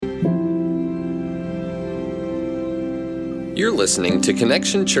You're listening to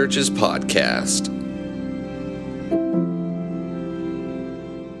Connection Church's podcast.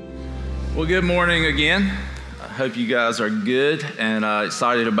 Well, good morning again. I hope you guys are good and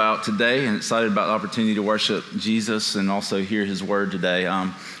excited about today and excited about the opportunity to worship Jesus and also hear his word today.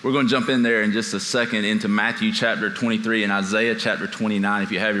 We're going to jump in there in just a second into Matthew chapter 23 and Isaiah chapter 29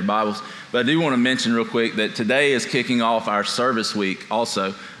 if you have your Bibles. But I do want to mention real quick that today is kicking off our service week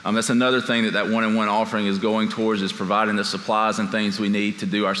also. That's another thing that one-on-one offering is going towards, is providing the supplies and things we need to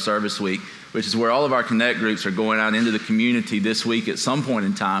do our service week, which is where all of our Connect groups are going out into the community this week at some point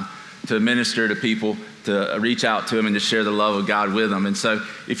in time to minister to people, to reach out to them and to share the love of God with them. And so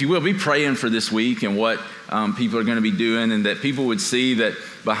if you will, be praying for this week and what people are going to be doing, and that people would see that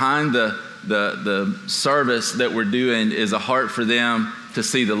behind the service that we're doing is a heart for them to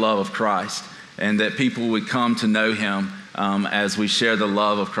see the love of Christ, and that people would come to know him as we share the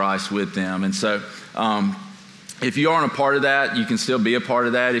love of Christ with them. And so if you aren't a part of that, you can still be a part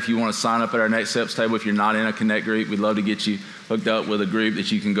of that. If you want to sign up at our Next Steps table, if you're not in a Connect group, we'd love to get you hooked up with a group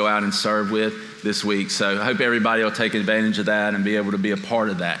that you can go out and serve with this week. So I hope everybody will take advantage of that and be able to be a part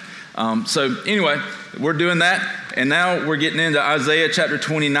of that. So anyway, we're doing that. And now we're getting into Isaiah chapter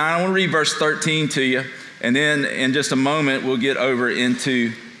 29. I want to read verse 13 to you. And then in just a moment, we'll get over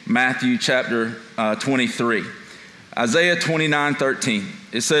into Matthew chapter 23. Isaiah 29:13.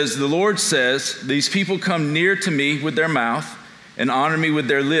 It says, "The Lord says, these people come near to me with their mouth and honor me with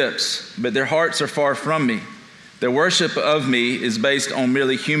their lips, but their hearts are far from me. Their worship of me is based on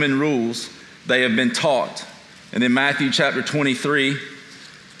merely human rules they have been taught." And then Matthew chapter 23,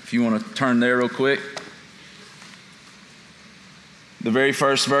 if you want to turn there real quick. The very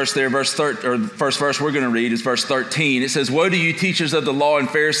first verse there, the first verse we're going to read is verse 13. It says, "Woe to you, teachers of the law and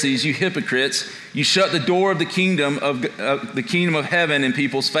Pharisees, you hypocrites! You shut the door of the kingdom of heaven in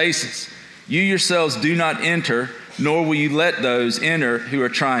people's faces. You yourselves do not enter, nor will you let those enter who are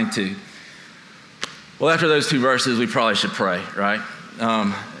trying to." Well, after those two verses, we probably should pray, right?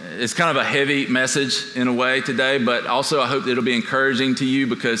 It's kind of a heavy message in a way today, but also I hope that it'll be encouraging to you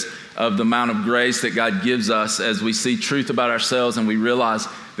because of the amount of grace that God gives us as we see truth about ourselves and we realize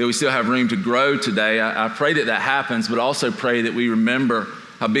that we still have room to grow today. I pray that happens, but also pray that we remember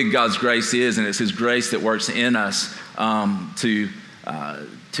how big God's grace is, and it's his grace that works in us to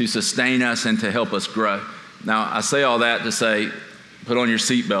sustain us and to help us grow. Now, I say all that to say, put on your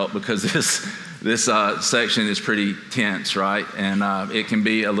seatbelt, because this section is pretty tense, right? And it can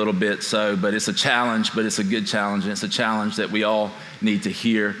be a little bit so, but it's a challenge, but it's a good challenge, and it's a challenge that we all need to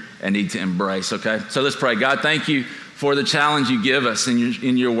hear and need to embrace, okay? So let's pray. God, thank you for the challenge you give us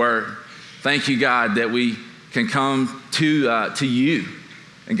in your word. Thank you, God, that we can come to you.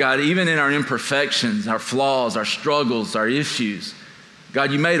 And God, even in our imperfections, our flaws, our struggles, our issues,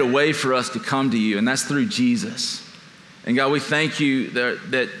 God, you made a way for us to come to you, and that's through Jesus. And God, we thank you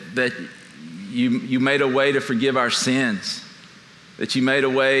that you made a way to forgive our sins, that you made a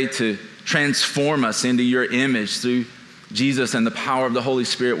way to transform us into your image through Jesus and the power of the Holy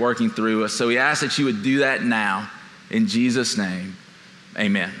Spirit working through us. So we ask that you would do that now in Jesus' name.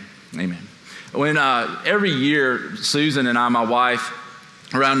 Amen. Amen. When every year, Susan and I, my wife,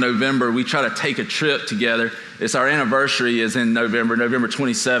 around November, we try to take a trip together. It's our anniversary is in November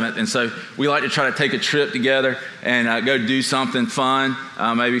 27th. And so we like to try to take a trip together and go do something fun,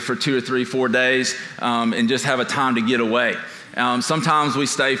 maybe for 2 or 3, 4 days, and just have a time to get away. Sometimes we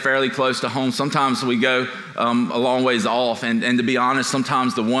stay fairly close to home. Sometimes we go a long ways off. And to be honest,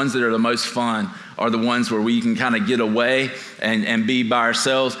 sometimes the ones that are the most fun are the ones where we can kind of get away and be by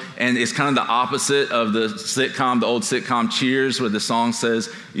ourselves. And it's kind of the opposite of the old sitcom Cheers, where the song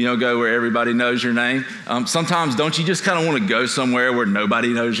says, go where everybody knows your name. Sometimes don't you just kind of want to go somewhere where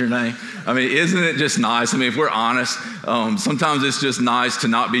nobody knows your name? I mean, isn't it just nice? I mean, if we're honest, sometimes it's just nice to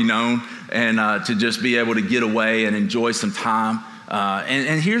not be known and to just be able to get away and enjoy some time.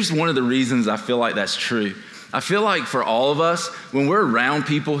 And here's one of the reasons I feel like that's true. I feel like for all of us, when we're around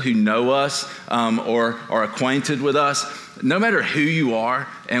people who know us or are acquainted with us, no matter who you are,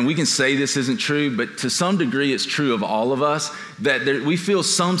 and we can say this isn't true, but to some degree it's true of all of us, that we feel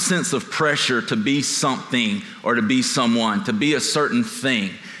some sense of pressure to be something or to be someone, to be a certain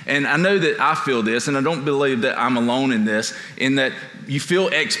thing. And I know that I feel this, and I don't believe that I'm alone in this, in that you feel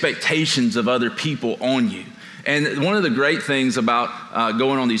expectations of other people on you. And one of the great things about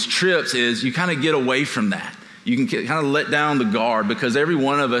going on these trips is you kind of get away from that. You can kind of let down the guard, because every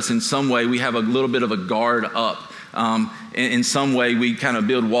one of us in some way, we have a little bit of a guard up. In some way, we kind of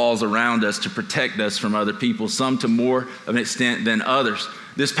build walls around us to protect us from other people, some to more of an extent than others.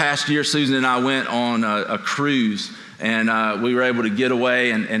 This past year, Susan and I went on a cruise, and we were able to get away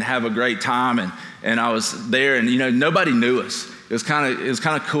and have a great time. and I was there, and nobody knew us. It was kind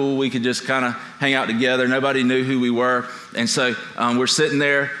of cool. We could just kind of hang out together. Nobody knew who we were. And so we're sitting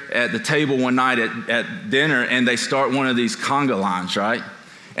there at the table one night at dinner, and they start one of these conga lines, right?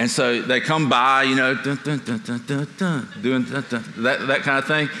 And so they come by, dun, dun, dun, dun, dun, dun, doing dun, dun, that kind of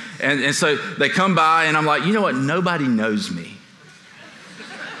thing. And so they come by, and I'm like, you know what? Nobody knows me.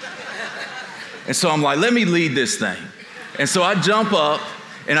 And so I'm like, let me lead this thing. And so I jump up,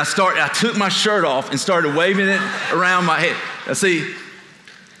 and I took my shirt off and started waving it around my head. Now see,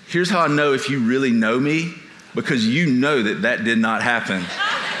 here's how I know if you really know me, because you know that did not happen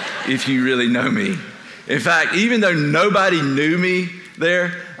if you really know me. In fact, even though nobody knew me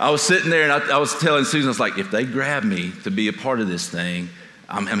there, I was sitting there, and I was telling Susan, I was like, if they grab me to be a part of this thing,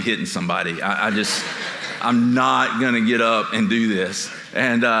 I'm hitting somebody. I'm not going to get up and do this.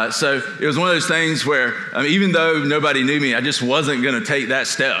 And so it was one of those things where, even though nobody knew me, I just wasn't going to take that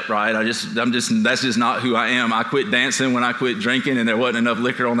step, right? That's just not who I am. I quit dancing when I quit drinking, and there wasn't enough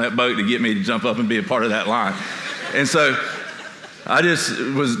liquor on that boat to get me to jump up and be a part of that line. And so I just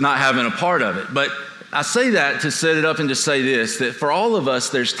was not having a part of it. But I say that to set it up and just say this, that for all of us,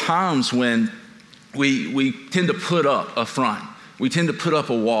 there's times when we tend to put up a front. We tend to put up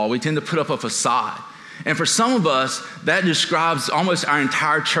a wall. We tend to put up a facade. And for some of us, that describes almost our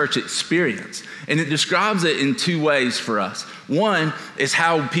entire church experience. And it describes it in two ways for us. One is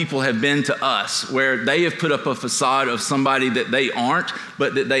how people have been to us, where they have put up a facade of somebody that they aren't,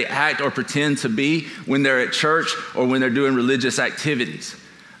 but that they act or pretend to be when they're at church or when they're doing religious activities.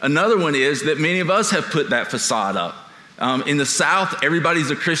 Another one is that many of us have put that facade up. In the South, everybody's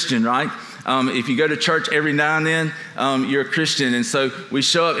a Christian, right? If you go to church every now and then, you're a Christian. And so we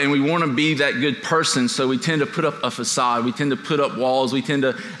show up and we want to be that good person. So we tend to put up a facade. We tend to put up walls. We tend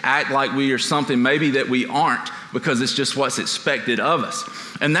to act like we are something maybe that we aren't, because it's just what's expected of us.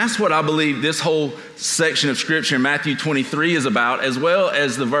 And that's what I believe this whole section of Scripture in Matthew 23 is about, as well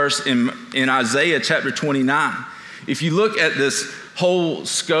as the verse in Isaiah chapter 29. If you look at this whole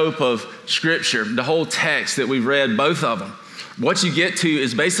scope of Scripture, the whole text that we've read, both of them, what you get to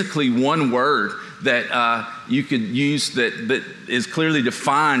is basically one word that you could use that is clearly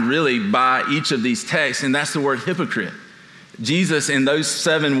defined really by each of these texts, and that's the word hypocrite. Jesus, in those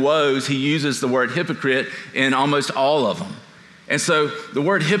 7 woes, he uses the word hypocrite in almost all of them. And so the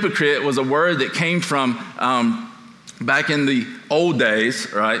word hypocrite was a word that came from back in the old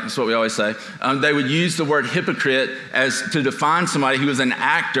days, right? That's what we always say. They would use the word hypocrite as to define somebody who was an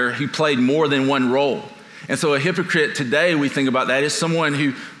actor who played more than one role. And so a hypocrite today, we think about that, is someone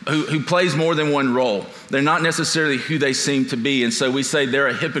who plays more than one role. They're not necessarily who they seem to be. And so we say they're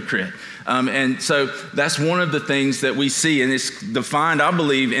a hypocrite. And so that's one of the things that we see. And it's defined, I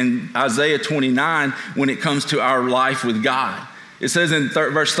believe, in Isaiah 29 when it comes to our life with God. It says in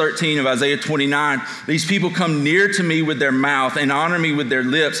verse 13 of Isaiah 29, these people come near to me with their mouth and honor me with their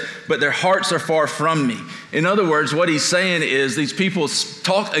lips, but their hearts are far from me. In other words, what he's saying is these people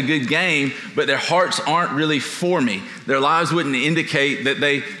talk a good game, but their hearts aren't really for me. Their lives wouldn't indicate that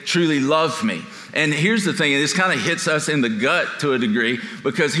they truly love me. And here's the thing, and this kind of hits us in the gut to a degree,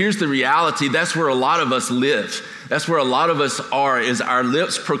 because here's the reality. That's where a lot of us live. That's where a lot of us are, is our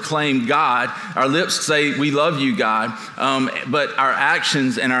lips proclaim God. Our lips say, we love you, God. But our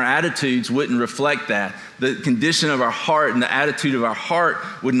actions and our attitudes wouldn't reflect that. The condition of our heart and the attitude of our heart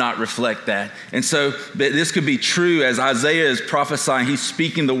would not reflect that. And so this could be true as Isaiah is prophesying. He's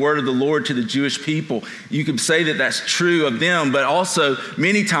speaking the word of the Lord to the Jewish people. You could say that that's true of them, but also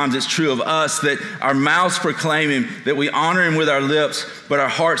many times it's true of us, that our mouths proclaim him, that we honor him with our lips, but our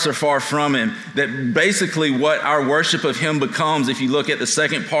hearts are far from him. That basically what our worship of him becomes, if you look at the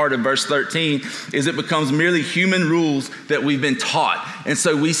second part of verse 13, is it becomes merely human rules that we've been taught. And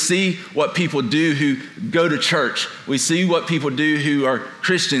so we see what people do who go to church. We see what people do who are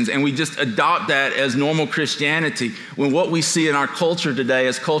Christians, and we just adopt that as normal Christianity, when what we see in our culture today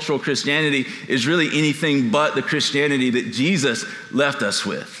as cultural Christianity is really anything but the Christianity that Jesus left us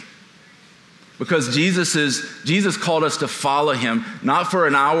with. Because Jesus called us to follow him, not for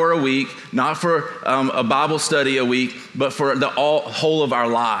an hour a week, not for a Bible study a week, but for the whole of our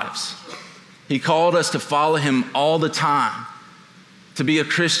lives. He called us to follow him all the time, to be a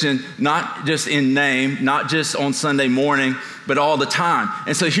Christian, not just in name, not just on Sunday morning, but all the time.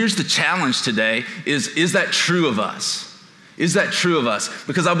 And so here's the challenge today, is that true of us? Is that true of us?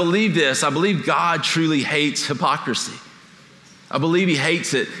 Because I believe this, I believe God truly hates hypocrisy. I believe he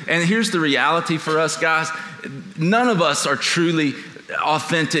hates it. And here's the reality for us, guys. None of us are truly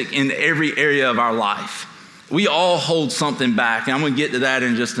authentic in every area of our life. We all hold something back, and I'm going to get to that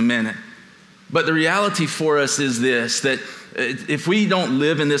in just a minute. But the reality for us is this, that if we don't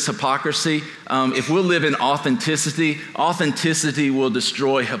live in this hypocrisy, if we'll live in authenticity, authenticity will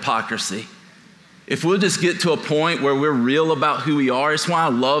destroy hypocrisy. If we'll just get to a point where we're real about who we are, it's why I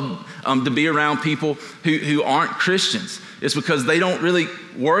love to be around people who aren't Christians. It's because they don't really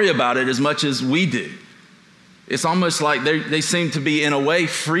worry about it as much as we do. It's almost like they seem to be, in a way,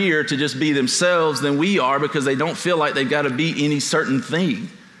 freer to just be themselves than we are because they don't feel like they've got to be any certain thing.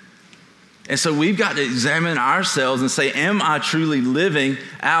 And so we've got to examine ourselves and say, am I truly living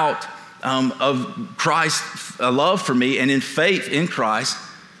out of Christ's love for me and in faith in Christ?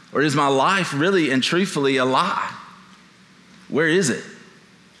 Or is my life really and truthfully a lie? Where is it?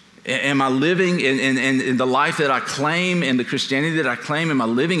 Am I living in the life that I claim and the Christianity that I claim? Am I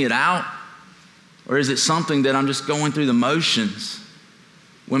living it out? Or is it something that I'm just going through the motions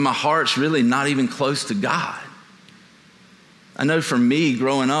when my heart's really not even close to God? I know for me,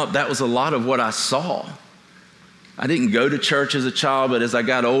 growing up, that was a lot of what I saw. I didn't go to church as a child, but as I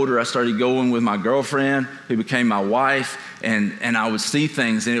got older, I started going with my girlfriend, who became my wife, and I would see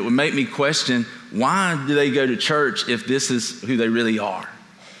things, and it would make me question, why do they go to church if this is who they really are?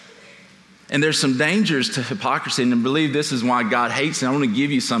 And there's some dangers to hypocrisy, and I believe this is why God hates it. I want to give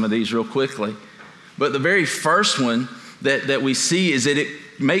you some of these real quickly. But the very first one that we see is that it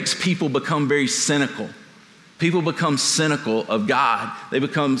makes people become very cynical. People become cynical of God. They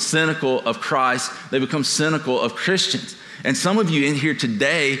become cynical of Christ. They become cynical of Christians. And some of you in here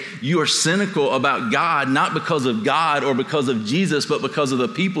today, you are cynical about God, not because of God or because of Jesus, but because of the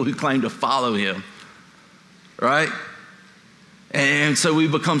people who claim to follow him, right? And so we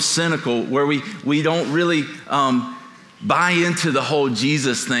become cynical where we don't really buy into the whole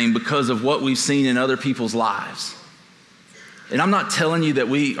Jesus thing because of what we've seen in other people's lives. And I'm not telling you that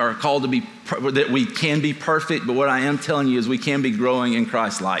we are called to be, that we can be perfect, but what I am telling you is we can be growing in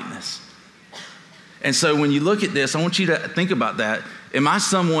Christ's likeness. And so when you look at this, I want you to think about that. Am I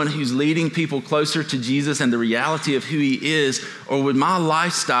someone who's leading people closer to Jesus and the reality of who he is, or would my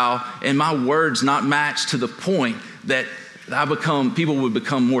lifestyle and my words not match to the point that people would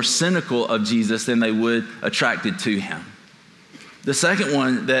become more cynical of Jesus than they would attracted to him? The second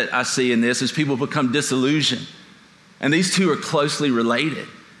one that I see in this is people become disillusioned. And these two are closely related.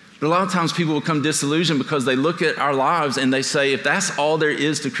 But a lot of times people become disillusioned because they look at our lives and they say, if that's all there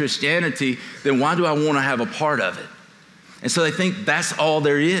is to Christianity, then why do I want to have a part of it? And so they think that's all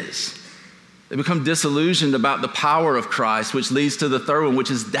there is. They become disillusioned about the power of Christ, which leads to the third one,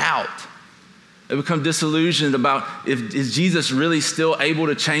 which is doubt. They become disillusioned about is Jesus really still able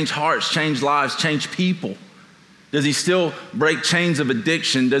to change hearts, change lives, change people? Does he still break chains of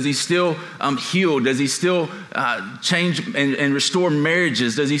addiction? Does he still heal? Does he still change and restore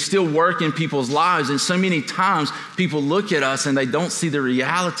marriages? Does he still work in people's lives? And so many times people look at us and they don't see the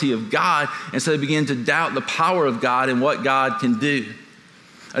reality of God, and so they begin to doubt the power of God and what God can do.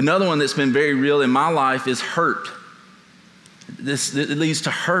 Another one that's been very real in my life is hurt. It leads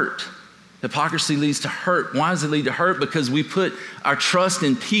to hurt. Hypocrisy leads to hurt. Why does it lead to hurt? Because we put our trust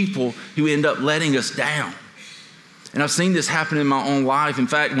in people who end up letting us down. And I've seen this happen in my own life. In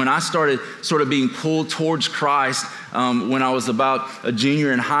fact, when I started sort of being pulled towards Christ, when I was about a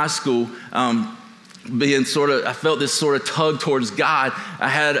junior in high school, I felt this sort of tug towards God. I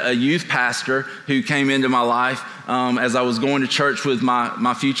had a youth pastor who came into my life as I was going to church with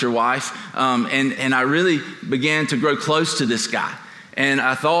my future wife, and I really began to grow close to this guy. And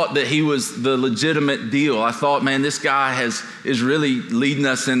I thought that he was the legitimate deal. I thought, man, this guy is really leading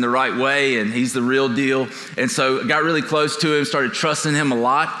us in the right way, and he's the real deal. And so I got really close to him, started trusting him a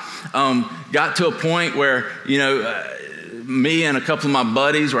lot. Got to a point where, me and a couple of my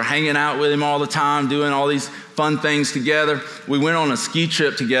buddies were hanging out with him all the time, doing all these fun things together. We went on a ski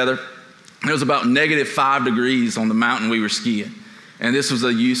trip together. It was about -5 degrees on the mountain we were skiing. And this was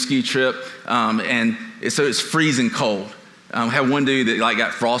a youth ski trip, and so it's freezing cold. I had one dude that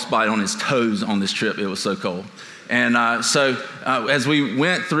got frostbite on his toes on this trip. It was so cold. And so as we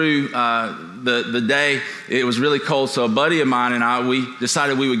went through the day, it was really cold. So a buddy of mine and I, we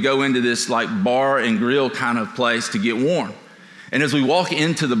decided we would go into this bar and grill kind of place to get warm. And as we walk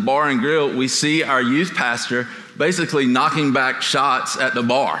into the bar and grill, we see our youth pastor basically knocking back shots at the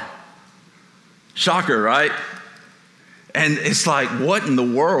bar. Shocker, right? And it's like, what in the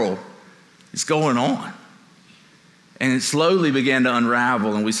world is going on? And it slowly began to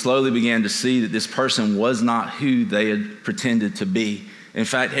unravel, and we slowly began to see that this person was not who they had pretended to be. In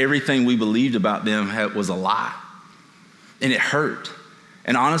fact, everything we believed about them was a lie. And it hurt.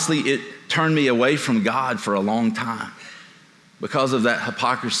 And honestly, it turned me away from God for a long time. Because of that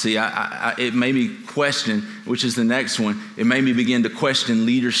hypocrisy, it made me question, which is the next one, it made me begin to question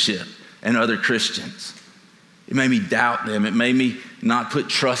leadership. and other Christians. It made me doubt them. It made me not put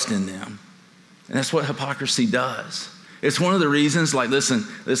trust in them. And that's what hypocrisy does. It's one of the reasons, like, listen,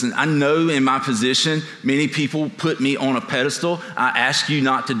 I know in my position, many people put me on a pedestal. I ask you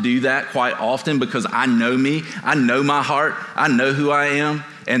not to do that quite often because I know me. I know my heart. I know who I am.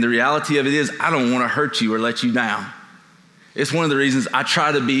 And the reality of it is, I don't want to hurt you or let you down. It's one of the reasons I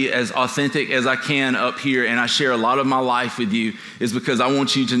try to be as authentic as I can up here, and I share a lot of my life with you, is because I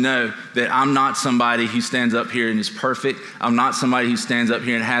want you to know that I'm not somebody who stands up here and is perfect. I'm not somebody who stands up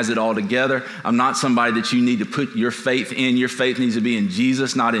here and has it all together. I'm not somebody that you need to put your faith in. Your faith needs to be in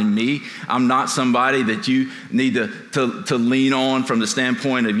Jesus, not in me. I'm not somebody that you need to lean on from the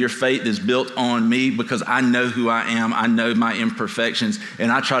standpoint of your faith is built on me, because I know who I am. I know my imperfections,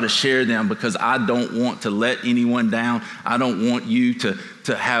 and I try to share them because I don't want to let anyone down. I don't want you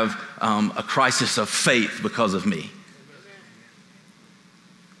to have a crisis of faith because of me.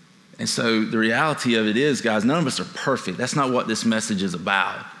 And so the reality of it is, guys, none of us are perfect. That's not what this message is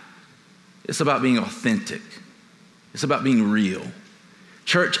about. It's about being authentic. It's about being real.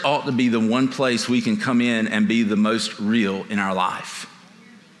 Church ought to be the one place we can come in and be the most real in our life.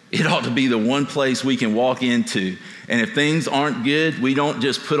 It ought to be the one place we can walk into. And if things aren't good, we don't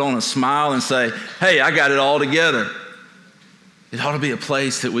just put on a smile and say, hey, I got it all together. It ought to be a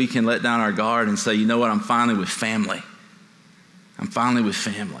place that we can let down our guard and say, you know what, I'm finally with family. I'm finally with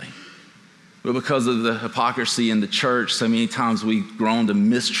family. But because of the hypocrisy in the church, so many times we've grown to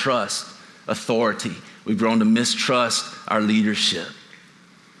mistrust authority. We've grown to mistrust our leadership.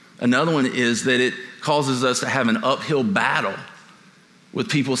 Another one is that it causes us to have an uphill battle with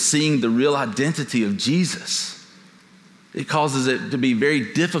people seeing the real identity of Jesus. It causes it to be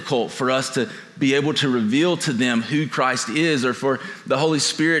very difficult for us to be able to reveal to them who Christ is, or for the Holy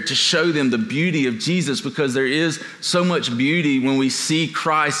Spirit to show them the beauty of Jesus, because there is so much beauty when we see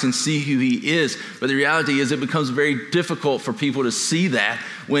Christ and see who he is. But the reality is it becomes very difficult for people to see that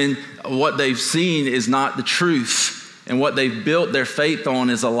when what they've seen is not the truth and what they've built their faith on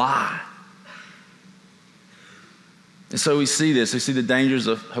is a lie. And so we see this. We see the dangers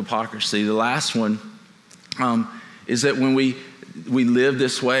of hypocrisy. The last one is that when we live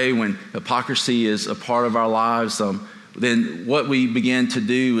this way, when hypocrisy is a part of our lives, then what we begin to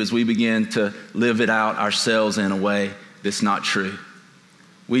do is we begin to live it out ourselves in a way that's not true.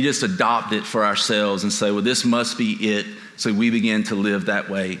 We just adopt it for ourselves and say, well, this must be it. So we begin to live that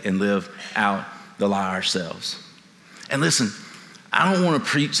way and live out the lie ourselves. And listen, I don't want to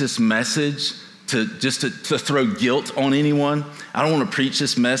preach this message to throw guilt on anyone. I don't want to preach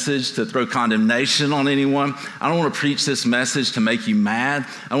this message to throw condemnation on anyone. I don't want to preach this message to make you mad.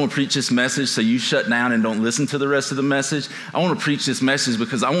 I don't want to preach this message so you shut down and don't listen to the rest of the message. I want to preach this message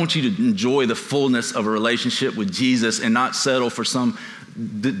because I want you to enjoy the fullness of a relationship with Jesus and not settle for some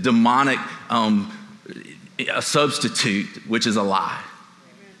demonic substitute, which is a lie,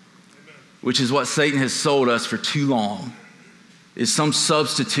 which is what Satan has sold us for too long. Is some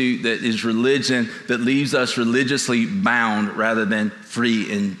substitute that is religion that leaves us religiously bound rather than free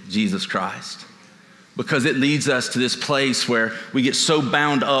in Jesus Christ. Because it leads us to this place where we get so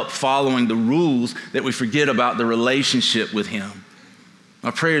bound up following the rules that we forget about the relationship with him.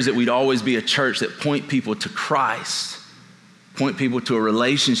 My prayer is that we'd always be a church that point people to Christ, point people to a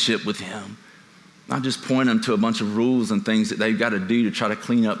relationship with him, not just point them to a bunch of rules and things that they've got to do to try to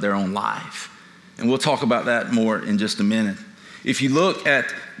clean up their own life. And we'll talk about that more in just a minute. If you look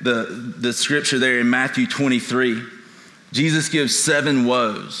at the scripture there in Matthew 23, Jesus gives 7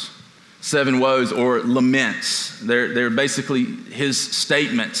 woes or laments. They're basically his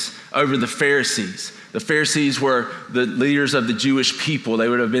statements over the Pharisees. The Pharisees were the leaders of the Jewish people. They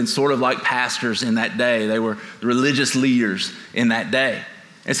would have been sort of like pastors in that day. They were the religious leaders in that day.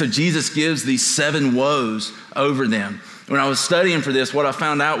 And so Jesus gives these 7 woes over them. When I was studying for this, what I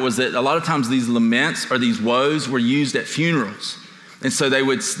found out was that a lot of times these laments or these woes were used at funerals. And so they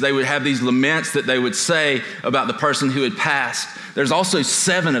would have these laments that they would say about the person who had passed. There's also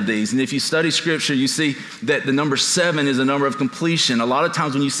 7 of these. And if you study scripture, you see that the number 7 is a number of completion. A lot of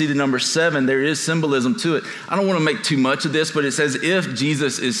times when you see the number 7, there is symbolism to it. I don't want to make too much of this, but it's as if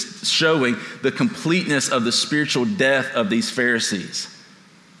Jesus is showing the completeness of the spiritual death of these Pharisees.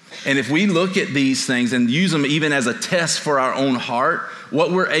 And if we look at these things and use them even as a test for our own heart,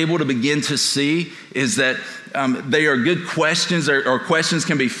 what we're able to begin to see is that they are good questions, or questions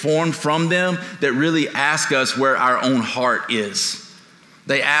can be formed from them that really ask us where our own heart is.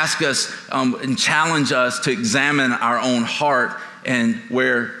 They ask us and challenge us to examine our own heart and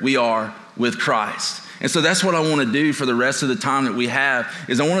where we are with Christ. And so that's what I want to do for the rest of the time that we have,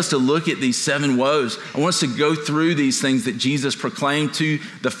 is I want us to look at these 7 woes. I want us to go through these things that Jesus proclaimed to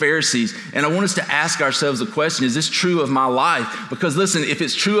the Pharisees. And I want us to ask ourselves the question, is this true of my life? Because listen, if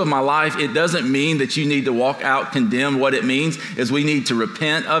it's true of my life, it doesn't mean that you need to walk out condemned. What it means is we need to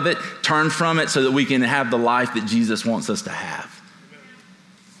repent of it, turn from it, so that we can have the life that Jesus wants us to have.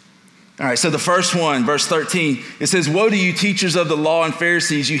 All right, so the first one, verse 13, it says, "Woe to you, teachers of the law and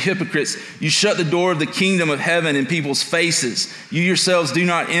Pharisees, you hypocrites! You shut the door of the kingdom of heaven in people's faces. You yourselves do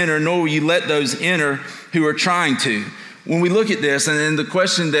not enter, nor will you let those enter who are trying to." When we look at this, and then the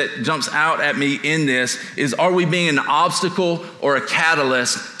question that jumps out at me in this is, are we being an obstacle or a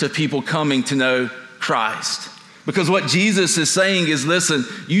catalyst to people coming to know Christ? Because what Jesus is saying is, listen,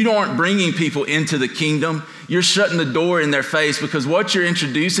 you aren't bringing people into the kingdom. You're shutting the door in their face, because what you're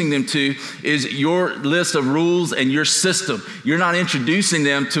introducing them to is your list of rules and your system. You're not introducing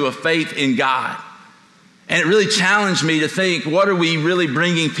them to a faith in God. And it really challenged me to think, what are we really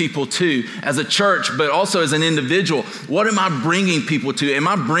bringing people to as a church, but also as an individual? What am I bringing people to? Am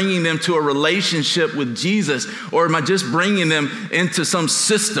I bringing them to a relationship with Jesus, or am I just bringing them into some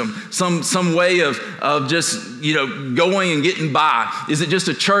system, some way of just, going and getting by? Is it just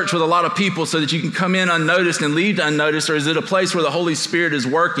a church with a lot of people so that you can come in unnoticed and leave unnoticed, or is it a place where the Holy Spirit is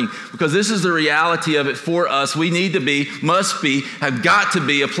working? Because this is the reality of it for us. We need to be, must be, have got to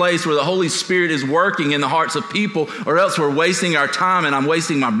be a place where the Holy Spirit is working in the hearts of people, or else we're wasting our time and I'm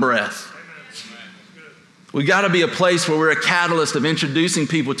wasting my breath. We got to be a place where we're a catalyst of introducing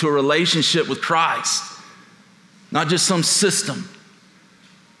people to a relationship with Christ, not just some system,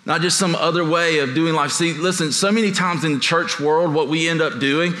 not just some other way of doing life. See, listen, so many times in the church world, what we end up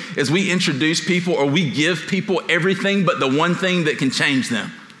doing is we introduce people, or we give people everything but the one thing that can change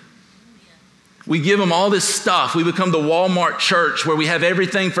them. We give them all this stuff. We become the Walmart church where we have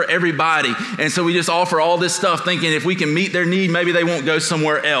everything for everybody. And so we just offer all this stuff thinking if we can meet their need, maybe they won't go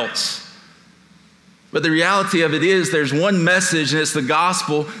somewhere else. But the reality of it is there's one message, and it's the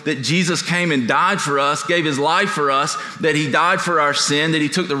gospel, that Jesus came and died for us, gave his life for us, that he died for our sin, that he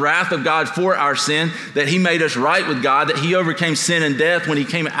took the wrath of God for our sin, that he made us right with God, that he overcame sin and death when he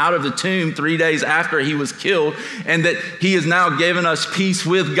came out of the tomb 3 days after he was killed, and that he has now given us peace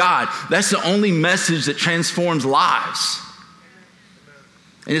with God. That's the only message that transforms lives.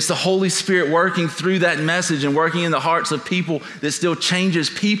 And it's the Holy Spirit working through that message and working in the hearts of people that still changes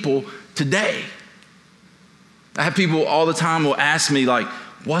people today. I have people all the time will ask me, like,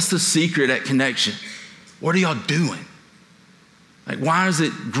 what's the secret at Connection? What are y'all doing? Like, why is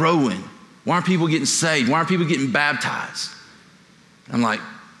it growing? Why aren't people getting saved? Why aren't people getting baptized? I'm like,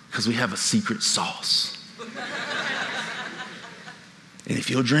 because we have a secret sauce. And if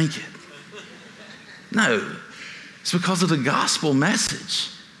you'll drink it. No, it's because of the gospel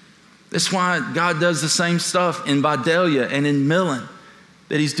message. That's why God does the same stuff in Vidalia and in Millen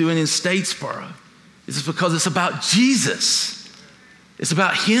that he's doing in Statesboro. It's because it's about Jesus. It's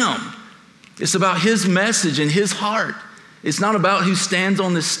about him. It's about his message and his heart. It's not about who stands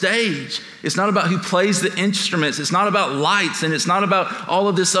on the stage. It's not about who plays the instruments. It's not about lights, and it's not about all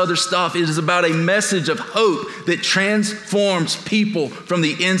of this other stuff. It is about a message of hope that transforms people from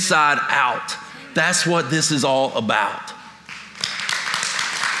the inside out. That's what this is all about.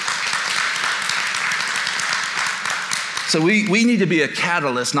 So we need to be a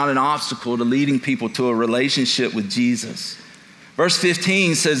catalyst, not an obstacle, to leading people to a relationship with Jesus. Verse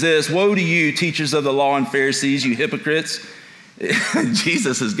 15 says this, "Woe to you, teachers of the law and Pharisees, you hypocrites."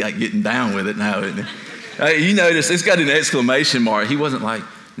 Jesus is getting down with it now, isn't he? You notice it's got an exclamation mark. He wasn't like,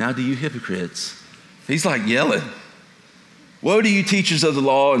 "Now do you hypocrites." He's like yelling. "Woe to you, teachers of the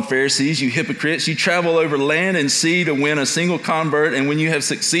law and Pharisees, you hypocrites. You travel over land and sea to win a single convert, and when you have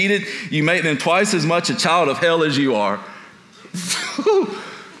succeeded, you make them twice as much a child of hell as you are."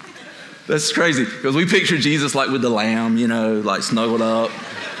 That's crazy, because we picture Jesus like with the lamb, like snuggled up.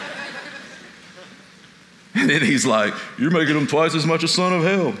 And then he's like, "You're making them twice as much a son of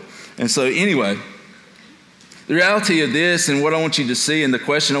hell." And so anyway, the reality of this, and what I want you to see, and the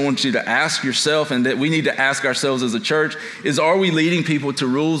question I want you to ask yourself, and that we need to ask ourselves as a church, is, are we leading people to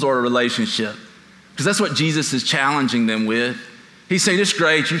rules or a relationship? Because that's what Jesus is challenging them with. He's saying, it's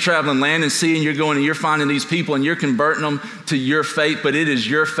great, you're traveling land and sea, and you're going and you're finding these people and you're converting them to your faith, but it is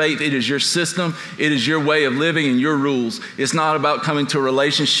your faith, it is your system, it is your way of living and your rules. It's not about coming to a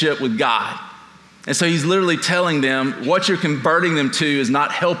relationship with God. And so he's literally telling them what you're converting them to is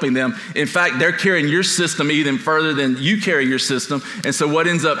not helping them. In fact, they're carrying your system even further than you carry your system. And so what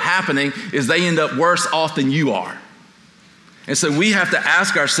ends up happening is they end up worse off than you are. And so we have to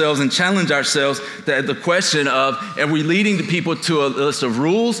ask ourselves and challenge ourselves the question of, are we leading the people to a list of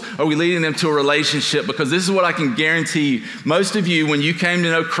rules? Or are we leading them to a relationship? Because this is what I can guarantee you. Most of you, when you came to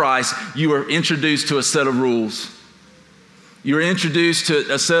know Christ, you were introduced to a set of rules. You were introduced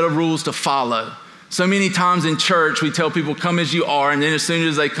to a set of rules to follow. So many times in church, we tell people, come as you are. And then as soon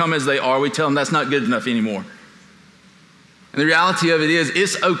as they come as they are, we tell them that's not good enough anymore. And the reality of it is,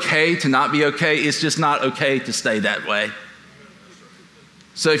 it's okay to not be okay. It's just not okay to stay that way.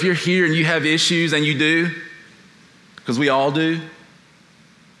 So if you're here and you have issues, and you do, because we all do,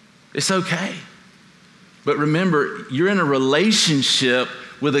 it's okay. But remember, you're in a relationship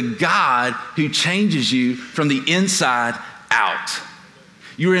with a God who changes you from the inside out.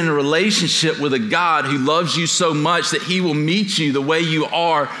 You're in a relationship with a God who loves you so much that he will meet you the way you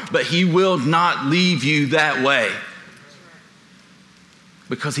are, but he will not leave you that way.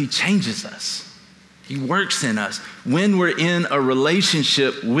 Because he changes us. He works in us when we're in a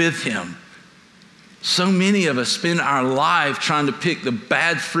relationship with him. So many of us spend our life trying to pick the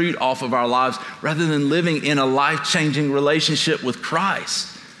bad fruit off of our lives rather than living in a life-changing relationship with Christ.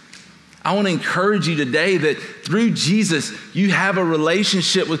 I want to encourage you today that through Jesus, you have a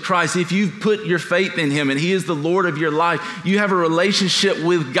relationship with Christ. If you've put your faith in him and he is the Lord of your life, you have a relationship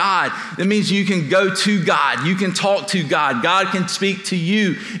with God. That means you can go to God. You can talk to God. God can speak to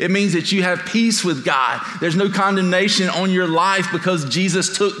you. It means that you have peace with God. There's no condemnation on your life because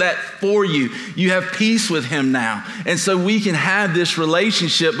Jesus took that for you. You have peace with him now. And so we can have this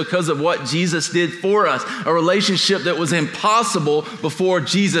relationship because of what Jesus did for us, a relationship that was impossible before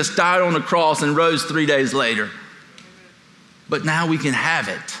Jesus died on the cross and rose 3 days later. But now we can have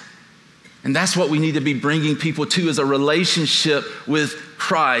it. And that's what we need to be bringing people to, is a relationship with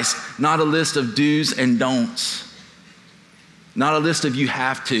Christ, not a list of do's and don'ts. Not a list of you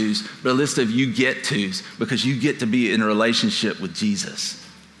have to's, but a list of you get to's, because you get to be in a relationship with Jesus.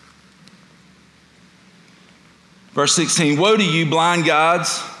 Verse 16, woe to you, blind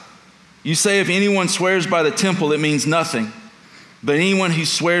guides! You say if anyone swears by the temple, it means nothing. But anyone who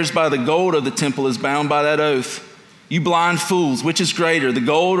swears by the gold of the temple is bound by that oath. You blind fools, which is greater, the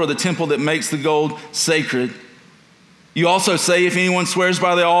gold or the temple that makes the gold sacred? You also say if anyone swears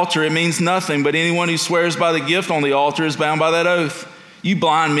by the altar, it means nothing. But anyone who swears by the gift on the altar is bound by that oath. You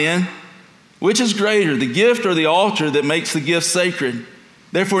blind men, which is greater, the gift or the altar that makes the gift sacred?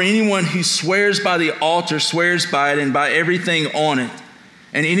 Therefore, anyone who swears by the altar swears by it and by everything on it.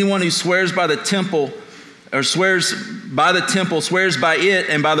 And anyone who swears by the temple or swears by the temple swears by it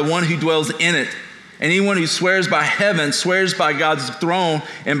and by the one who dwells in it. And anyone who swears by heaven swears by God's throne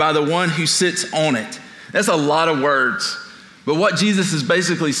and by the one who sits on it. That's a lot of words. But what Jesus is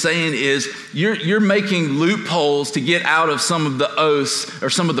basically saying is you're making loopholes to get out of some of the oaths or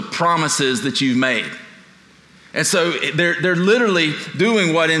some of the promises that you've made. And so they're literally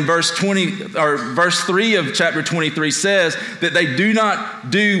doing what in verse 20 or verse 3 of chapter 23 says, that they do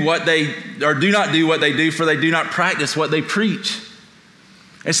not do what they do, for they do not practice what they preach.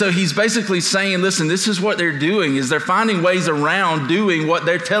 And so he's basically saying, listen, this is what they're doing, is they're finding ways around doing what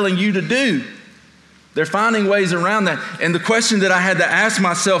they're telling you to do. They're finding ways around that. And the question that I had to ask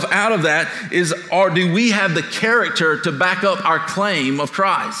myself out of that is, do we have the character to back up our claim of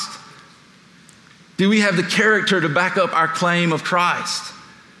Christ? Do we have the character to back up our claim of Christ?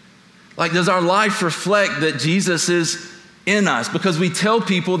 Like, does our life reflect that Jesus is in us? Because we tell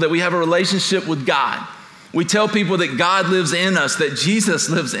people that we have a relationship with God. We tell people that God lives in us, that Jesus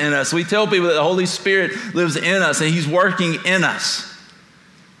lives in us. We tell people that the Holy Spirit lives in us and he's working in us.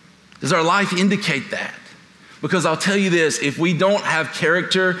 Does our life indicate that? Because I'll tell you this, if we don't have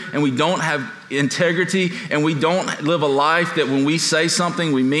character and we don't have integrity and we don't live a life that when we say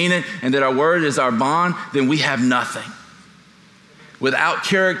something, we mean it, and that our word is our bond, then we have nothing. Without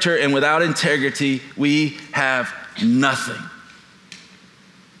character and without integrity, we have nothing.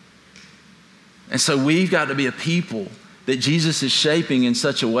 And so we've got to be a people that Jesus is shaping in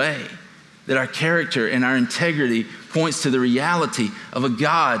such a way that our character and our integrity points to the reality of a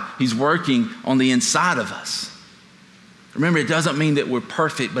God who's working on the inside of us. Remember, it doesn't mean that we're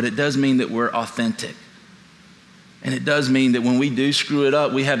perfect, but it does mean that we're authentic. And it does mean that when we do screw it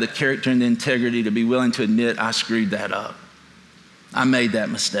up, we have the character and the integrity to be willing to admit, I screwed that up. I made that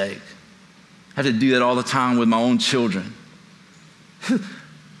mistake. I have to do that all the time with my own children.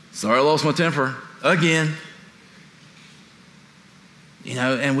 Sorry, I lost my temper again. You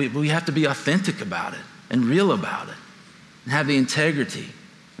know, and we have to be authentic about it and real about it and have the integrity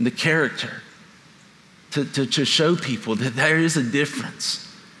and the character to show people that there is a difference.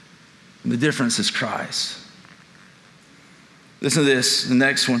 And the difference is Christ. Listen to this, the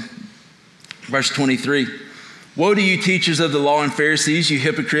next one. Verse 23. Woe to you, teachers of the law and Pharisees, you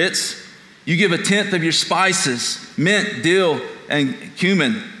hypocrites! You give 1/10 of your spices, mint, dill, and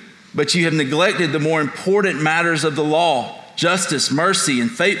cumin, but you have neglected the more important matters of the law, justice, mercy, and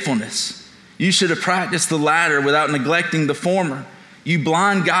faithfulness. You should have practiced the latter without neglecting the former. You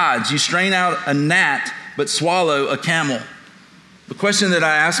blind guides, you strain out a gnat, but swallow a camel. The question that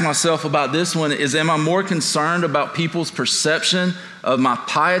I ask myself about this one is, am I more concerned about people's perception of my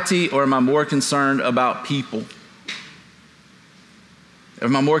piety, or am I more concerned about people?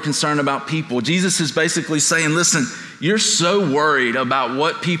 Am I more concerned about people? Jesus is basically saying, listen, you're so worried about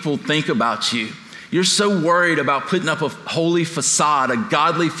what people think about you. You're so worried about putting up a holy facade, a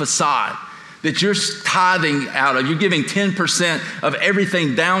godly facade, that you're tithing out of. You're giving 10% of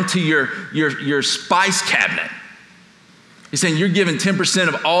everything down to your spice cabinet. He's saying you're giving 10%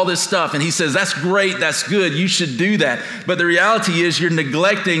 of all this stuff. And he says, that's great, that's good, you should do that. But the reality is you're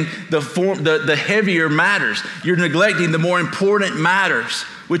neglecting the heavier matters. You're neglecting the more important matters,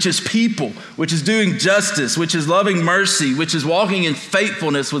 which is people, which is doing justice, which is loving mercy, which is walking in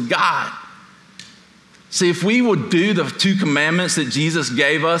faithfulness with God. See, if we would do the 2 commandments that Jesus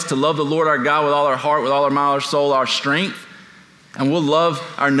gave us, to love the Lord our God with all our heart, with all our mind, our soul, our strength, and we'll love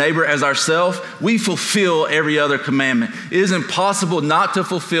our neighbor as ourselves, we fulfill every other commandment. It is impossible not to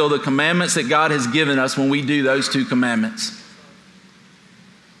fulfill the commandments that God has given us when we do those 2 commandments.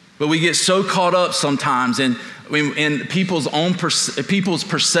 But we get so caught up sometimes in people's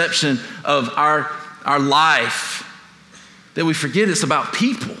perception of our life that we forget it's about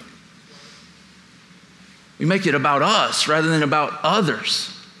people. We make it about us rather than about others.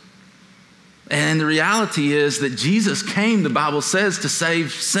 And the reality is that Jesus came, the Bible says, to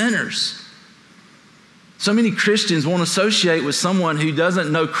save sinners. So many Christians won't associate with someone who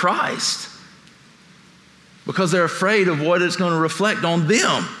doesn't know Christ because they're afraid of what it's going to reflect on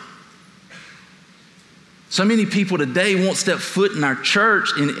them. So many people today won't step foot in our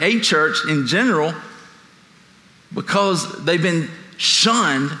church, in a church in general, because they've been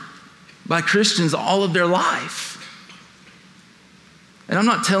shunned by Christians all of their life. And I'm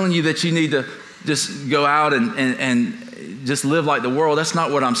not telling you that you need to just go out and just live like the world. That's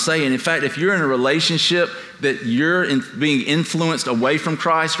not what I'm saying. In fact, if you're in a relationship that you're being influenced away from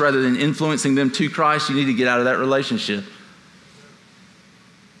Christ rather than influencing them to Christ, you need to get out of that relationship.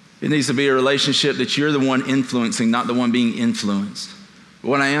 It needs to be a relationship that you're the one influencing, not the one being influenced. But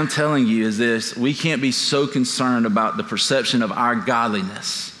what I am telling you is this: we can't be so concerned about the perception of our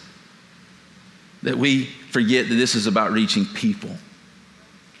godliness that we forget that this is about reaching people.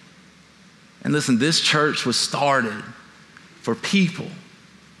 And listen, this church was started for people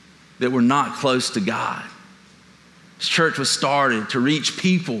that were not close to God. This church was started to reach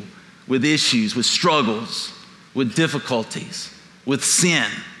people with issues, with struggles, with difficulties, with sin.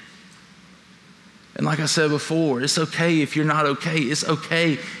 And like I said before, it's okay if you're not okay. It's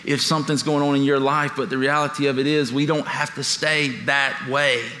okay if something's going on in your life, but the reality of it is we don't have to stay that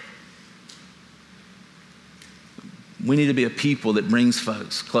way. We need to be a people that brings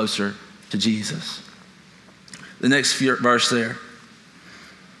folks closer to Jesus. The next verse there,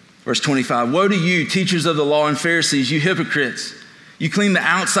 verse 25. Woe to you, teachers of the law and Pharisees, you hypocrites! You clean the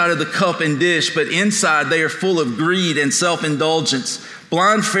outside of the cup and dish, but inside they are full of greed and self-indulgence.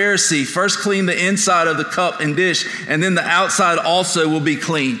 Blind Pharisee, first clean the inside of the cup and dish, and then the outside also will be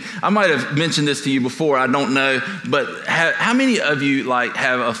clean. I might have mentioned this to you before, I don't know, but how many of you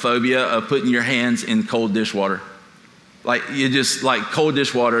have a phobia of putting your hands in cold dishwater? You just cold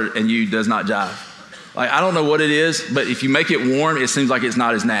dishwater and you does not jive. I don't know what it is, but if you make it warm, it seems like it's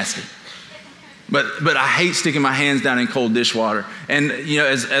not as nasty. But I hate sticking my hands down in cold dishwater. And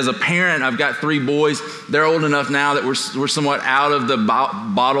as a parent, I've got 3 boys. They're old enough now that we're somewhat out of the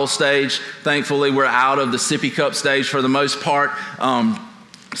bottle stage. Thankfully, we're out of the sippy cup stage for the most part.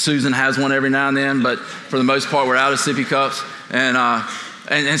 Susan has one every now and then, but for the most part, we're out of sippy cups.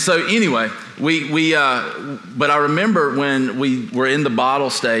 And so anyway, but I remember when we were in the bottle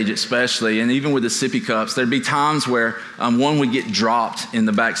stage especially, and even with the sippy cups, there'd be times where one would get dropped in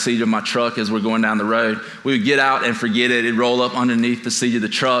the back seat of my truck as we're going down the road. We would get out and forget it. It'd roll up underneath the seat of the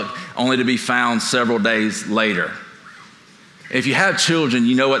truck, only to be found several days later. If you have children,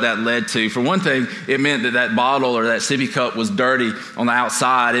 you know what that led to. For one thing, it meant that bottle or that sippy cup was dirty on the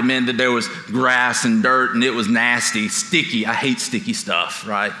outside. It meant that there was grass and dirt and it was nasty, sticky. I hate sticky stuff,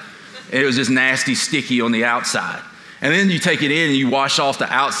 right? It was just nasty, sticky on the outside. And then you take it in and you wash off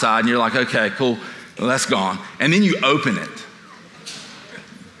the outside and you're like, okay, cool, well, that's gone. And then you open it.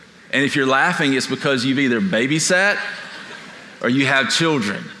 And if you're laughing, it's because you've either babysat or you have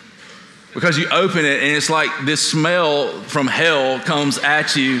children. Because you open it and it's like this smell from hell comes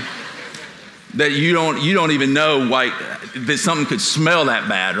at you. that you don't even know like that something could smell that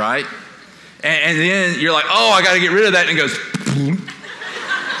bad, right? And then you're like, oh, I got to get rid of that, and it goes.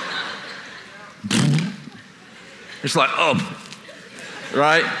 It's like, oh,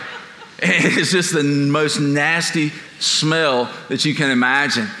 right? And it's just the most nasty smell that you can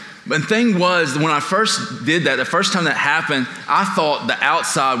imagine. But the thing was, when I first did that, the first time that happened, I thought the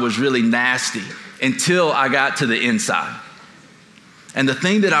outside was really nasty until I got to the inside. And the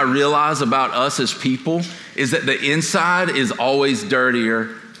thing that I realize about us as people is that the inside is always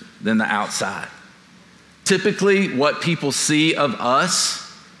dirtier than the outside. Typically, what people see of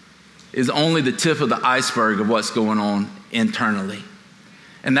us is only the tip of the iceberg of what's going on internally.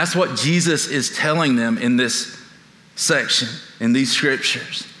 And that's what Jesus is telling them in this section, in these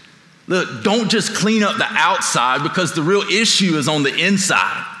scriptures. Look, don't just clean up the outside, because the real issue is on the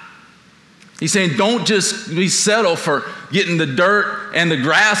inside. He's saying don't just be settled for getting the dirt and the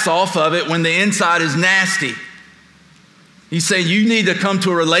grass off of it when the inside is nasty. He's saying you need to come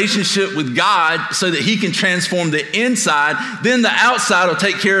to a relationship with God so that he can transform the inside. Then the outside will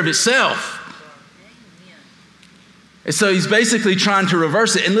take care of itself. And so he's basically trying to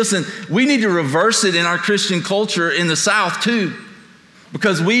reverse it. And listen, we need to reverse it in our Christian culture in the South too.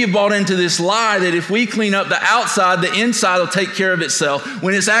 Because we have bought into this lie that if we clean up the outside, the inside will take care of itself,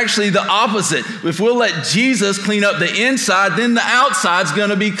 when it's actually the opposite. If we'll let Jesus clean up the inside, then the outside's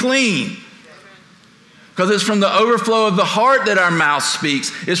going to be clean. Because it's from the overflow of the heart that our mouth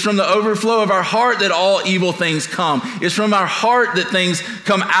speaks. It's from the overflow of our heart that all evil things come. It's from our heart that things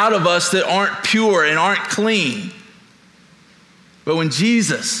come out of us that aren't pure and aren't clean. But when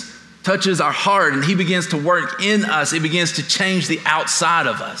Jesus touches our heart and he begins to work in us, it begins to change the outside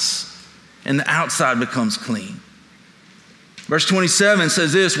of us, and the outside becomes clean. Verse 27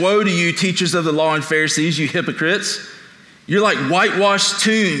 says this: "Woe to you, teachers of the law and Pharisees, you hypocrites! You're like whitewashed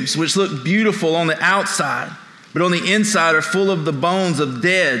tombs, which look beautiful on the outside, but on the inside are full of the bones of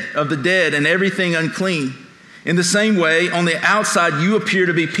the dead and everything unclean. In the same way, on the outside you appear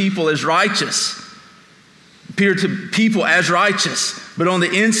to people as righteous, but on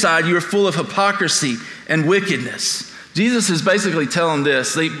the inside you are full of hypocrisy and wickedness." Jesus is basically telling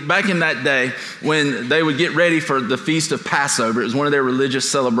this. Back in that day, when they would get ready for the Feast of Passover, it was one of their religious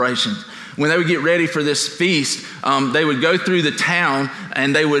celebrations. When they would get ready for this feast, they would go through the town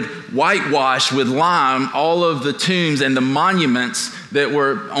and they would whitewash with lime all of the tombs and the monuments that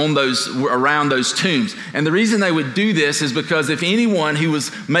were around those tombs. And the reason they would do this is because if anyone who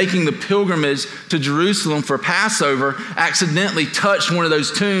was making the pilgrimage to Jerusalem for Passover accidentally touched one of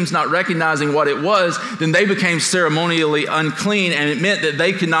those tombs, not recognizing what it was, then they became ceremonially unclean, and it meant that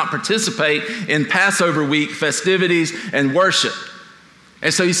they could not participate in Passover week festivities and worship.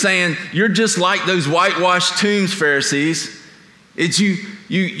 And so he's saying, you're just like those whitewashed tombs, Pharisees. It's you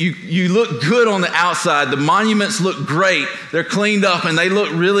look good on the outside. The monuments look great. They're cleaned up and they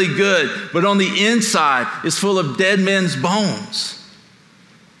look really good. But on the inside, it's full of dead men's bones.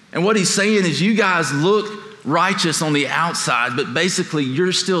 And what he's saying is, you guys look righteous on the outside, but basically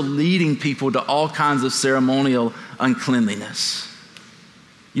you're still leading people to all kinds of ceremonial uncleanliness.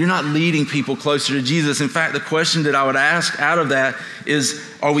 You're not leading people closer to Jesus. In fact, the question that I would ask out of that is,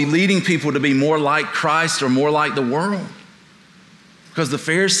 are we leading people to be more like Christ or more like the world? Because the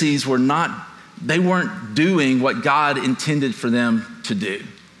Pharisees weren't doing what God intended for them to do.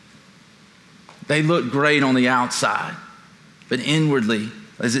 They looked great on the outside, but inwardly,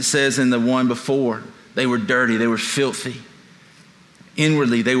 as it says in the one before, they were dirty, they were filthy.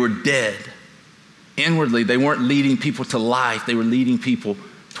 Inwardly, they were dead. Inwardly, they weren't leading people to life, they were leading people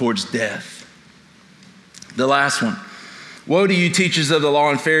towards death. The last one. "Woe to you, teachers of the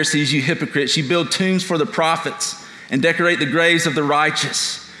law and Pharisees, you hypocrites! You build tombs for the prophets and decorate the graves of the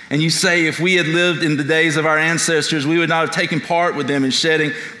righteous. And you say, if we had lived in the days of our ancestors, we would not have taken part with them in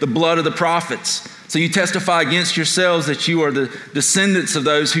shedding the blood of the prophets. So you testify against yourselves that you are the descendants of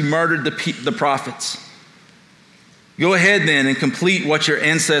those who murdered the prophets. Go ahead then and complete what your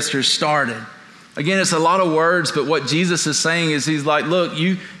ancestors started." Again, it's a lot of words, but what Jesus is saying is, he's like, look,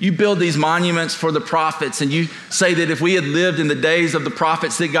 you build these monuments for the prophets, and you say that if we had lived in the days of the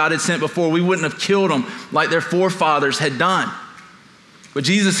prophets that God had sent before, we wouldn't have killed them like their forefathers had done. But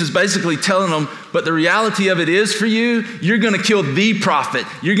Jesus is basically telling them, but the reality of it is for you, you're going to kill the prophet.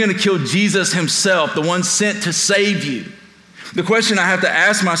 You're going to kill Jesus himself, the one sent to save you. The question I have to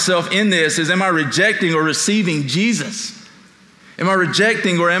ask myself in this is, am I rejecting or receiving Jesus? Am I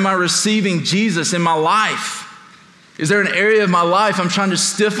rejecting or am I receiving Jesus in my life? Is there an area of my life I'm trying to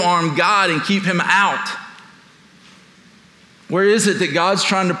stiff-arm God and keep him out? Where is it that God's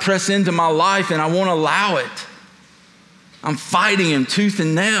trying to press into my life and I won't allow it? I'm fighting him tooth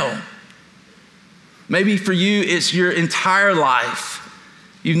and nail. Maybe for you, it's your entire life.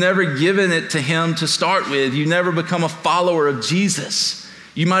 You've never given it to him to start with. You've never become a follower of Jesus.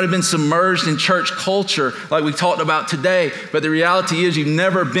 You might have been submerged in church culture like we talked about today, but the reality is you've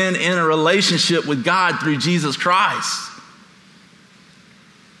never been in a relationship with God through Jesus Christ.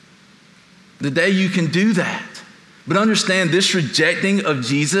 The day you can do that. But understand this rejecting of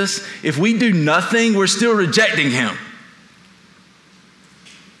Jesus, if we do nothing, we're still rejecting him.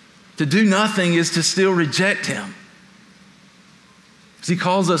 To do nothing is to still reject him. Because he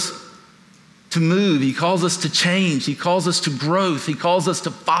calls us to move. He calls us to change. He calls us to growth. He calls us to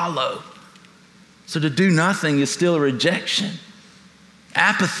follow. So to do nothing is still a rejection.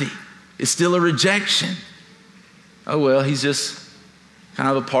 Apathy is still a rejection. Oh, well, he's just kind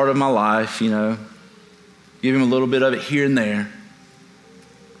of a part of my life, you know. Give him a little bit of it here and there.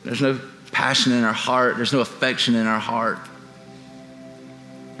 There's no passion in our heart. There's no affection in our heart.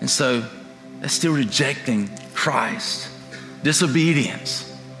 And so that's still rejecting Christ. Disobedience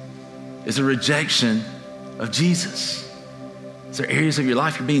is a rejection of Jesus. Is there areas of your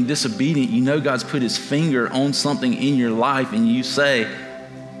life you're being disobedient? You know God's put his finger on something in your life and you say,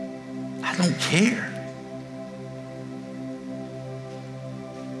 I don't care.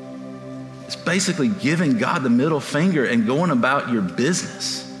 It's basically giving God the middle finger and going about your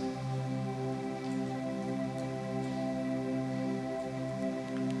business.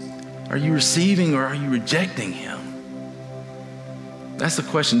 Are you receiving or are you rejecting him? That's the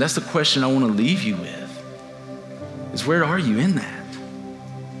question. That's the question I want to leave you with. Is where are you in that?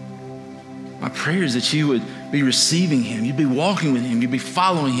 My prayer is that you would be receiving him. You'd be walking with him. You'd be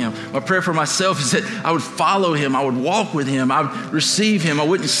following him. My prayer for myself is that I would follow him. I would walk with him. I would receive him. I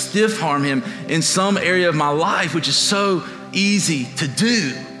wouldn't stiff arm him in some area of my life, which is so easy to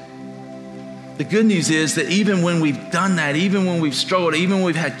do. The good news is that even when we've done that, even when we've struggled, even when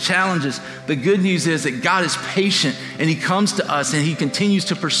we've had challenges, the good news is that God is patient and he comes to us and he continues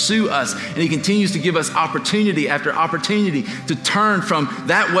to pursue us and he continues to give us opportunity after opportunity to turn from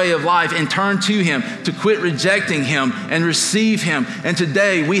that way of life and turn to him, to quit rejecting him and receive him. And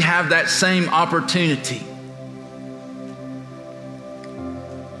today we have that same opportunity.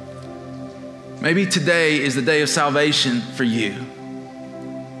 Maybe today is the day of salvation for you.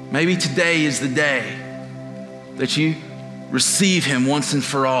 Maybe today is the day that you receive him once and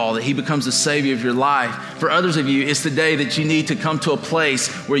for all, that he becomes the Savior of your life. For others of you, it's the day that you need to come to a place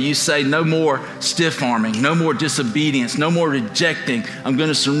where you say, no more stiff-arming, no more disobedience, no more rejecting. I'm going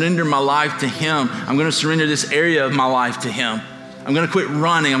to surrender my life to him. I'm going to surrender this area of my life to him. I'm going to quit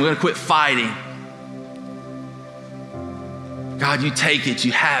running. I'm going to quit fighting. God, you take it.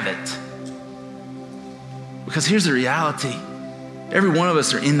 You have it. Because here's the reality. Every one of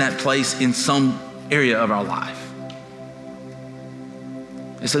us are in that place in some area of our life.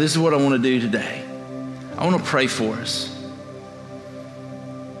 And so this is what I want to do today. I want to pray for us.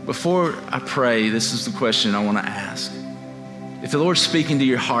 Before I pray, this is the question I want to ask. If the Lord's speaking to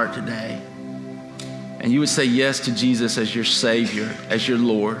your heart today, and you would say yes to Jesus as your Savior, as your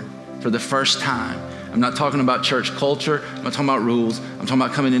Lord, for the first time. I'm not talking about church culture. I'm not talking about rules. I'm talking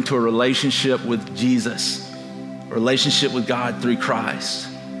about coming into a relationship with Jesus. A relationship with God through Christ.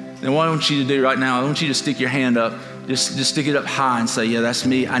 And what I want you to do right now, I want you to stick your hand up. Just stick it up high and say, yeah, that's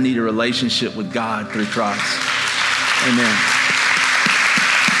me. I need a relationship with God through Christ. Amen.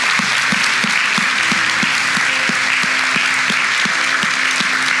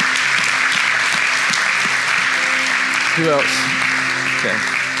 Who else?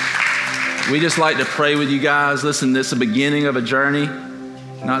 Okay. We just like to pray with you guys. Listen, this is the beginning of a journey,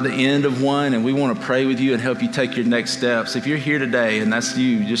 not the end of one, and we want to pray with you and help you take your next steps. If you're here today and that's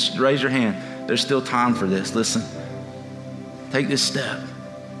you, just raise your hand. There's still time for this. Listen, take this step.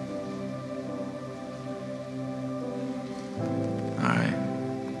 All right.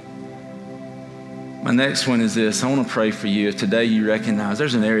 My next one is this. I want to pray for you. If today you recognize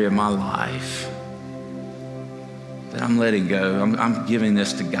there's an area of my life that I'm letting go. I'm giving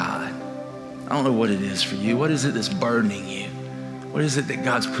this to God. I don't know what it is for you. What is it that's burdening you? What is it that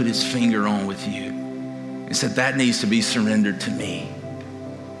God's put his finger on with you and said that needs to be surrendered to me?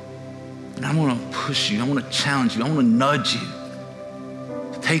 And I want to push you. I want to challenge you. I want to nudge you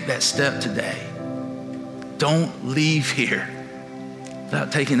to take that step today. Don't leave here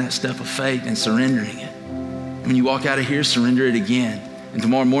without taking that step of faith and surrendering it. When you walk out of here, surrender it again. And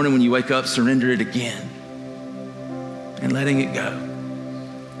tomorrow morning when you wake up, surrender it again. And letting it go.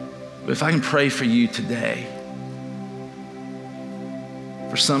 But if I can pray for you today,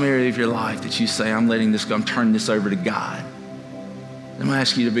 for some area of your life that you say, I'm letting this go, I'm turning this over to God. I'm going to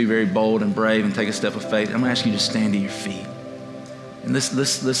ask you to be very bold and brave and take a step of faith. I'm going to ask you to stand to your feet. And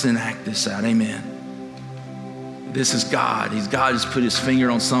let's enact this out. Amen. this is God. God has put his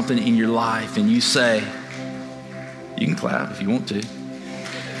finger on something in your life, and you say, you can clap if you want to.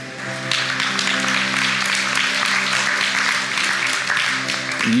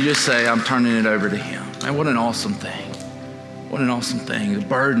 And you just say, I'm turning it over to him. Man, what an awesome thing. What an awesome thing. The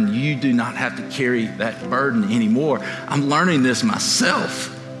burden, you do not have to carry that burden anymore. I'm learning this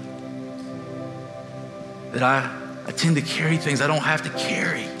myself. That I tend to carry things I don't have to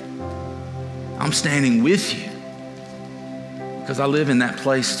carry. I'm standing with you because I live in that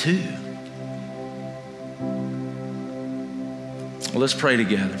place too. Well, let's pray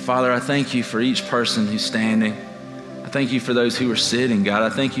together. Father, I thank you for each person who's standing. I thank you for those who are sitting, God. I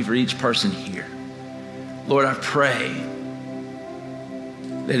thank you for each person here. Lord, I pray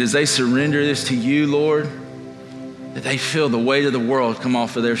that as they surrender this to you, Lord, that they feel the weight of the world come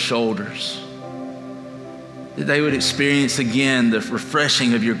off of their shoulders. That they would experience again the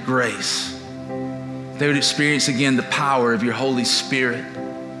refreshing of your grace. They would experience again the power of your Holy Spirit.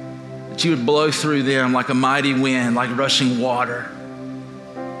 That you would blow through them like a mighty wind, like rushing water.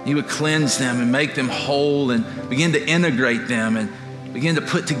 You would cleanse them and make them whole and begin to integrate them and begin to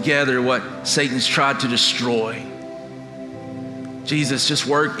put together what Satan's tried to destroy. Jesus, just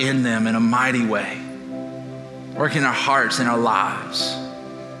work in them in a mighty way. Work in our hearts and our lives.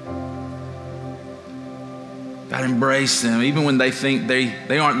 God, embrace them. Even when they think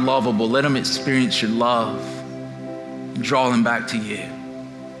they aren't lovable, let them experience your love and draw them back to you.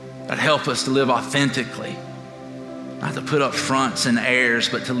 God, help us to live authentically, not to put up fronts and airs,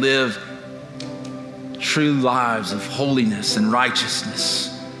 but to live true lives of holiness and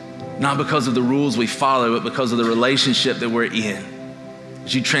righteousness, not because of the rules we follow, but because of the relationship that we're in.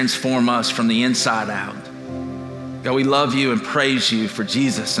 As you transform us from the inside out. God, we love you and praise you for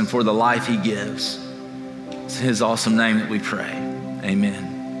Jesus and for the life he gives. It's in his awesome name that we pray.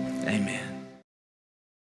 Amen. Amen.